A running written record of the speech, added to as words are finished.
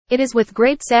It is with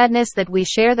great sadness that we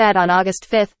share that on August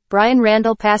 5, Bryan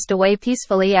Randall passed away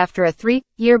peacefully after a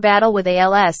 3-year battle with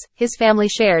ALS, his family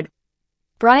shared.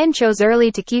 Bryan chose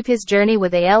early to keep his journey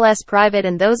with ALS private,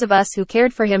 and those of us who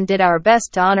cared for him did our best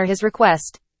to honor his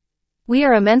request. We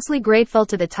are immensely grateful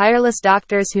to the tireless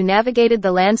doctors who navigated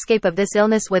the landscape of this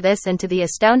illness with us, and to the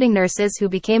astounding nurses who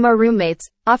became our roommates,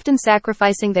 often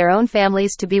sacrificing their own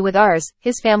families to be with ours,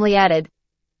 his family added.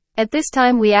 At this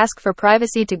time we ask for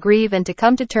privacy to grieve and to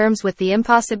come to terms with the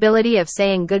impossibility of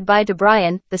saying goodbye to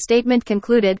Bryan, the statement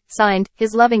concluded. Signed,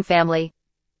 his loving family.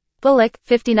 Bullock,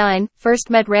 59, first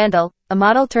met Randall, a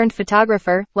model turned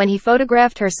photographer, when he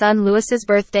photographed her son Lewis's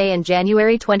birthday in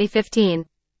January 2015.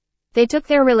 They took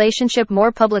their relationship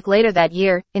more public later that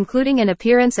year, including an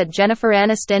appearance at Jennifer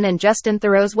Aniston and Justin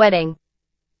Theroux's wedding.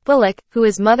 Bullock, who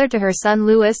is mother to her son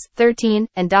Lewis, 13,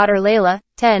 and daughter Layla,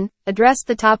 10, addressed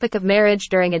the topic of marriage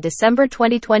during a December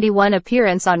 2021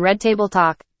 appearance on Red Table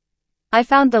Talk. "I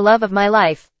found the love of my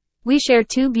life. We share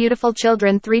 2 beautiful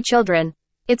children, 3 children.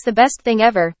 It's the best thing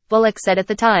ever," Bullock said at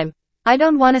the time. "I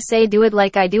don't want to say do it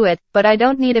like I do it, but I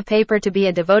don't need a paper to be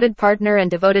a devoted partner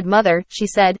and devoted mother," she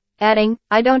said, adding,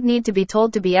 "I don't need to be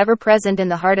told to be ever present in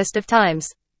the hardest of times.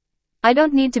 I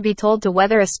don't need to be told to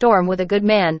weather a storm with a good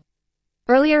man."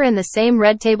 Earlier in the same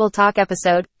Red Table Talk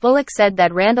episode, Bullock said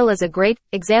that Randall is a great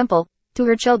example to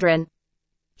her children.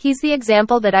 "He's the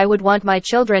example that I would want my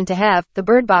children to have," the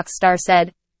Bird Box star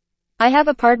said. "I have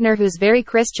a partner who's very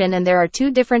Christian, and there are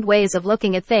 2 different ways of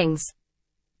looking at things.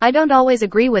 I don't always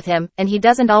agree with him, and he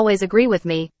doesn't always agree with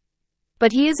me.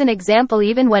 But he is an example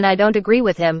even when I don't agree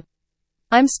with him.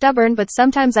 I'm stubborn, but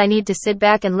sometimes I need to sit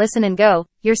back and listen and go,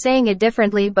 you're saying it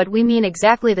differently but we mean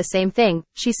exactly the same thing,"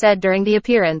 she said during the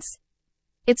appearance.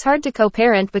 "It's hard to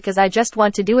co-parent because I just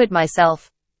want to do it myself."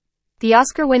 The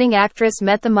Oscar-winning actress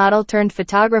met the model turned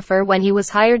photographer when he was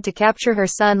hired to capture her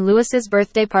son Lewis's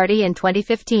birthday party in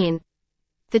 2015.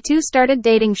 The 2 started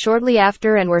dating shortly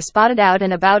after and were spotted out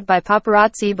and about by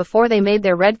paparazzi before they made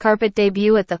their red carpet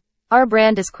debut at the Our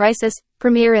Brand is Crisis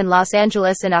premiere in Los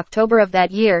Angeles in October of that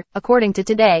year, according to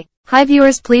Today. Hi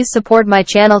viewers, please support my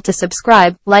channel to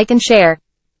subscribe, like and share.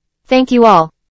 Thank you all.